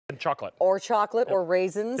And chocolate. Or chocolate, or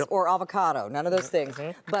raisins, or avocado. None of those things.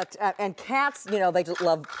 But, and cats, you know, they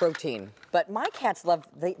love protein. But my cats love,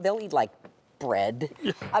 they'll eat like bread.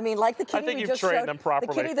 I mean, like the kitty we just showed,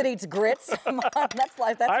 the kitty that eats grits. That's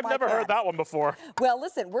life. That's I've never heard that one before. Well,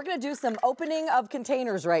 listen, we're going to do some opening of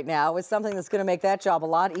containers right now with something that's going to make that job a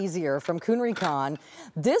lot easier from Kuhn Rikon.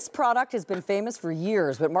 This product has been famous for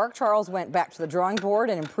years, but Mark Charles went back to the drawing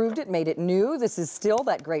board and improved it, made it new. This is still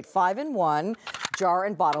that great 5-in-1 jar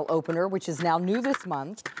and bottle opener, which is now new this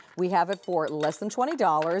month. We have it for less than $20,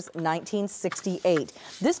 $19.68.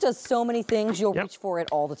 This does so many things, you'll reach for it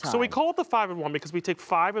all the time. So we call it the 5-in-1 because we take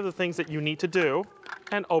 5 of the things that you need to do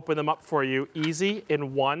and open them up for you easy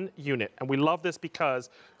in one unit. And we love this because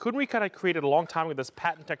Kuhn Rikon had created a long time ago this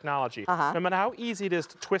patent technology. No matter how easy it is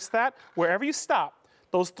to twist that, wherever you stop,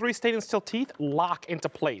 those 3 stainless steel teeth lock into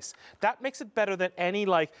place. That makes it better than any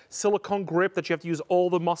like silicone grip that you have to use all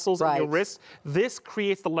the muscles in your wrist. This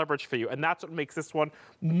creates the leverage for you, and that's what makes this one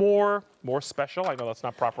more special. I know that's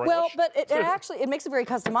not proper English. Well, but it actually, it makes it very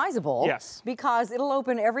customizable. Yes. Because it'll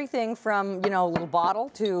open everything from, you know, a little bottle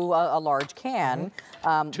to a large can.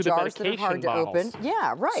 To jars the that are hard bottles. to open.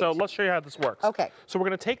 Yeah, right. So let's show you how this works. Okay. So we're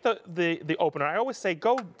going to take the opener. I always say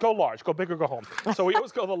go large, go big or go home. So we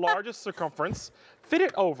always go the largest circumference, fit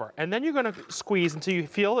it over, and then you're going to squeeze until you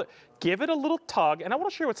feel it. Give it a little tug, and I want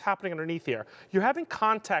to show you what's happening underneath here. You're having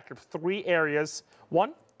contact of 3 areas,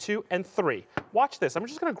 1, 2, and 3. Watch this. I'm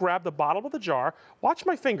just going to grab the bottom of the jar. Watch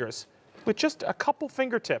my fingers. With just a couple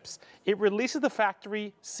fingertips, it releases the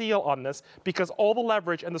factory seal on this because all the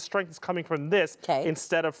leverage and the strength is coming from this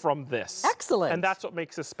instead of from this. Excellent. And that's what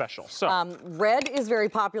makes this special. So red is very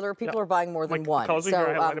popular. People are buying more than one. So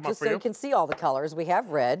just so you can see all the colors, we have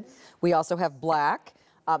red. We also have black.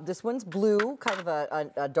 This one's blue, kind of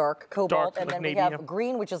a dark cobalt. And then we have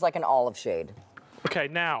green, which is like an olive shade. Okay,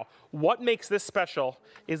 now, what makes this special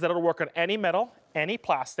is that it'll work on any metal, any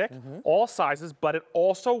plastic, all sizes, but it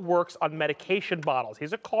also works on medication bottles.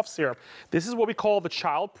 Here's a cough syrup. This is what we call the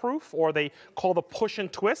child-proof, or they call the push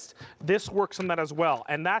and twist. This works on that as well,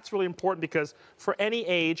 and that's really important because for any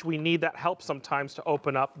age, we need that help sometimes to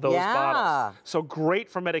open up those bottles. So great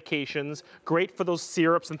for medications, great for those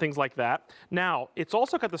syrups and things like that. Now, it's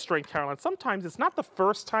also got the strength, Caroline. Sometimes it's not the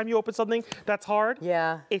first time you open something that's hard.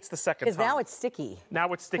 It's the second time. Because now it's sticky.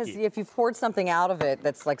 Now it's sticky. Because if you've poured something out of it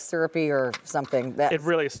that's like syrupy or something, it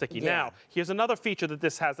really is sticky. Now, here's another feature that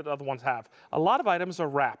this has that other ones have. A lot of items are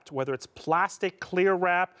wrapped, whether it's plastic, clear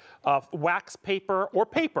wrap, wax paper, or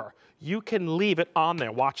paper. You can leave it on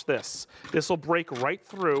there. Watch this. This will break right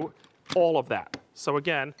through all of that. So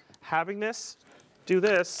again, having this, do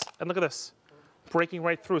this, and look at this. Breaking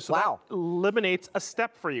right through. So that eliminates a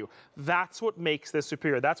step for you. That's what makes this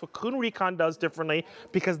superior. That's what Kuhn Rikon does differently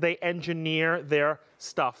because they engineer their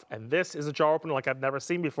stuff. And this is a jar opener like I've never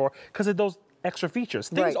seen before because of those extra features.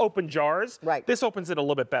 Things open jars. This opens it a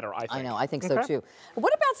little bit better, I think. I know, I think so too.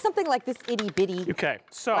 What about something like this itty bitty?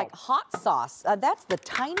 So like hot sauce. That's the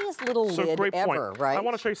tiniest little lid ever, right? I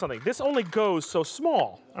want to show you something. This only goes so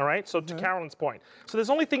small, all right? So to Carolyn's point. So there's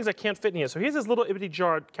only things that can't fit in here. So here's this little itty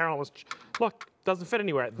jar Carolyn was, look, doesn't fit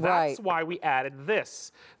anywhere. That's why we added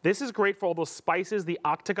this. This is great for all those spices, the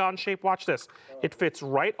octagon shape. Watch this. It fits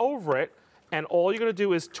right over it, and all you're going to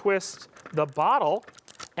do is twist the bottle.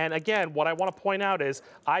 And again, what I want to point out is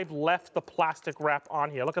I've left the plastic wrap on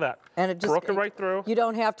here. Look at that. And it just broke it right through. You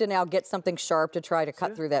don't have to now get something sharp to try to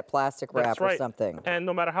cut through that plastic wrap or something. And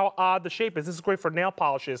no matter how odd the shape is, this is great for nail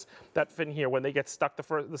polishes that fit in here when they get stuck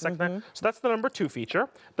the second time. So that's the number 2 feature.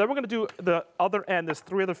 Then we're going to do the other end. There's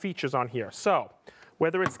 3 other features on here. So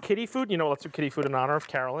whether it's kitty food, you know, let's do kitty food in honor of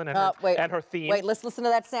Carolyn and, and her theme. Wait, let's listen to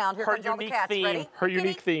that sound. Here comes all the cats. Ready? Her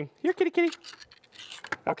unique theme. Here, kitty, kitty.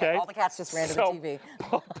 Okay. All the cats just ran to the TV.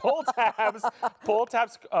 Pull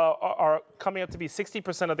tabs are coming up to be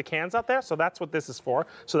 60% of the cans out there, so that's what this is for.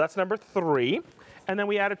 So that's number 3. And then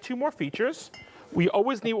we added 2 more features. We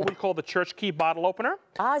always need what we call the church key bottle opener.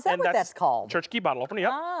 Is that what that's called? Church key bottle opener,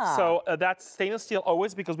 yep. So that's stainless steel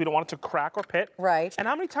always because we don't want it to crack or pit. Right. And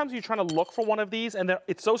how many times are you trying to look for one of these and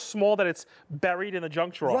it's so small that it's buried in the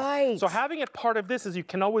junk drawer? Right. So having it part of this is you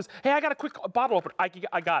can always, hey, I got a quick bottle opener.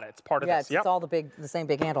 I got it. It's part of this. It's all the same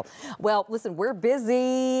big handle. Well, listen, we're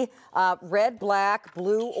busy. Red, black,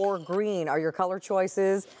 blue, or green are your color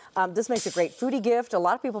choices. This makes a great foodie gift. A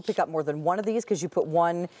lot of people pick up more than one of these because you put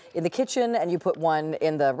one in the kitchen and you put one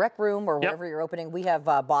in the rec room or wherever you're opening. We have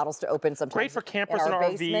bottles to open sometimes. Great for campers in and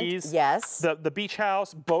basement. RVs. Yes. The beach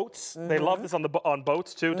house, boats. They love this on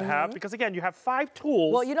boats too to have, because again, you have 5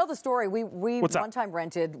 tools. Well, you know the story. We one time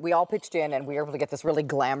rented, we all pitched in, and we were able to get this really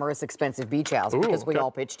glamorous, expensive beach house because we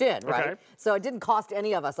all pitched in, right? Okay. So it didn't cost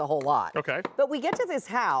any of us a whole lot. Okay. But we get to this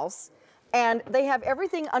house, and they have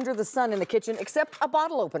everything under the sun in the kitchen except a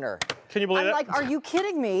bottle opener. Can you believe it? I'm like, are you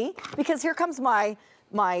kidding me? Because here comes my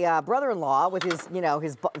brother-in-law with his,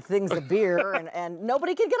 his things of beer, and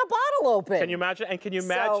nobody can get a bottle open. Can you imagine? And can you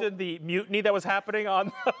imagine the mutiny that was happening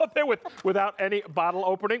on there without any bottle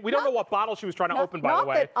opening? We don't know what bottle she was trying to open, by the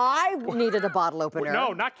way. Not that I needed a bottle opener.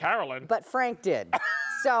 No, not Carolyn. But Frank did.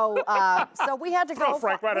 So, so we had to Throw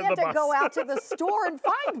Frank right under the bus. Go out to the store and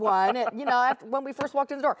find one. After, when we first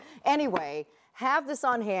walked in the door. Anyway. Have this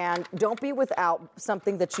on hand. Don't be without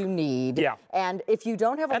something that you need. Yeah. And if you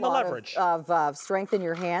don't have a lot of strength in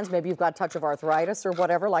your hands, maybe you've got a touch of arthritis or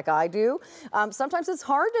whatever, like I do, sometimes it's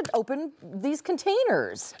hard to open these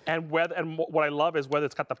containers. And what I love is whether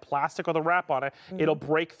it's got the plastic or the wrap on it, it'll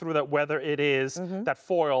break through that, whether it is that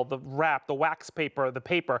foil, the wrap, the wax paper, the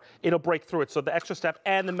paper, it'll break through it. So the extra step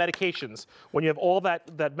and the medications. When you have all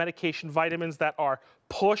that medication, vitamins that are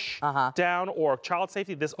push down or child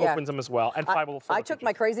safety, this opens them as well. And I took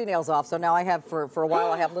my crazy nails off, so now I have for a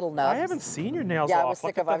while I have little nubs. I haven't seen your nails off. off. Yeah,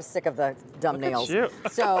 I was sick of the dumb nails. You.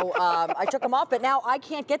 So I took them off, but now I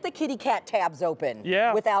can't get the kitty cat tabs open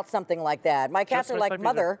without something like that. My cats are like,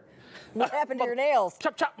 Mother, what happened to your nails?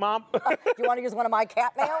 Chop, chop, Mom. Do you want to use one of my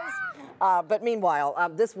cat nails? But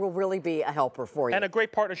meanwhile, this will really be a helper for you. And a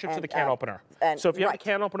great partnership to the can opener. So if you have the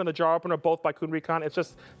can opener and the jar opener, both by Kuhn Rikon, it's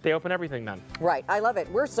just, they open everything then. Right, I love it.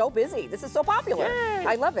 We're so busy. This is so popular. Yay.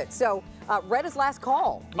 I love it. So red is last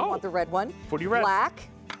call. You want the red one? What do you red? Black,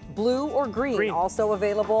 blue, or green. Also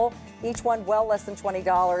available. Each one well less than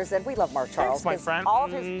 $20. And we love Mark Charles. Thanks, my friend. All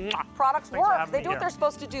of his products work. They do what they're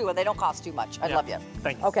supposed to do, and they don't cost too much. I love you.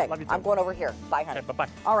 Thanks. Okay, love you too. I'm going over here. Bye, honey. Okay, bye-bye.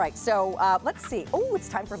 All right, so let's see. Oh, it's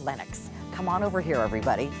time for Lennox. Come on over here,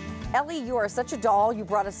 everybody. Ellie, you are such a doll. You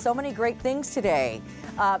brought us so many great things today.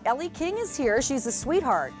 Ellie King is here. She's a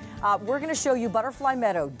sweetheart. We're going to show you Butterfly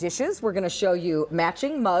Meadow dishes. We're going to show you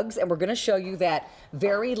matching mugs, and we're going to show you that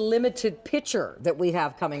very limited pitcher that we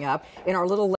have coming up in our little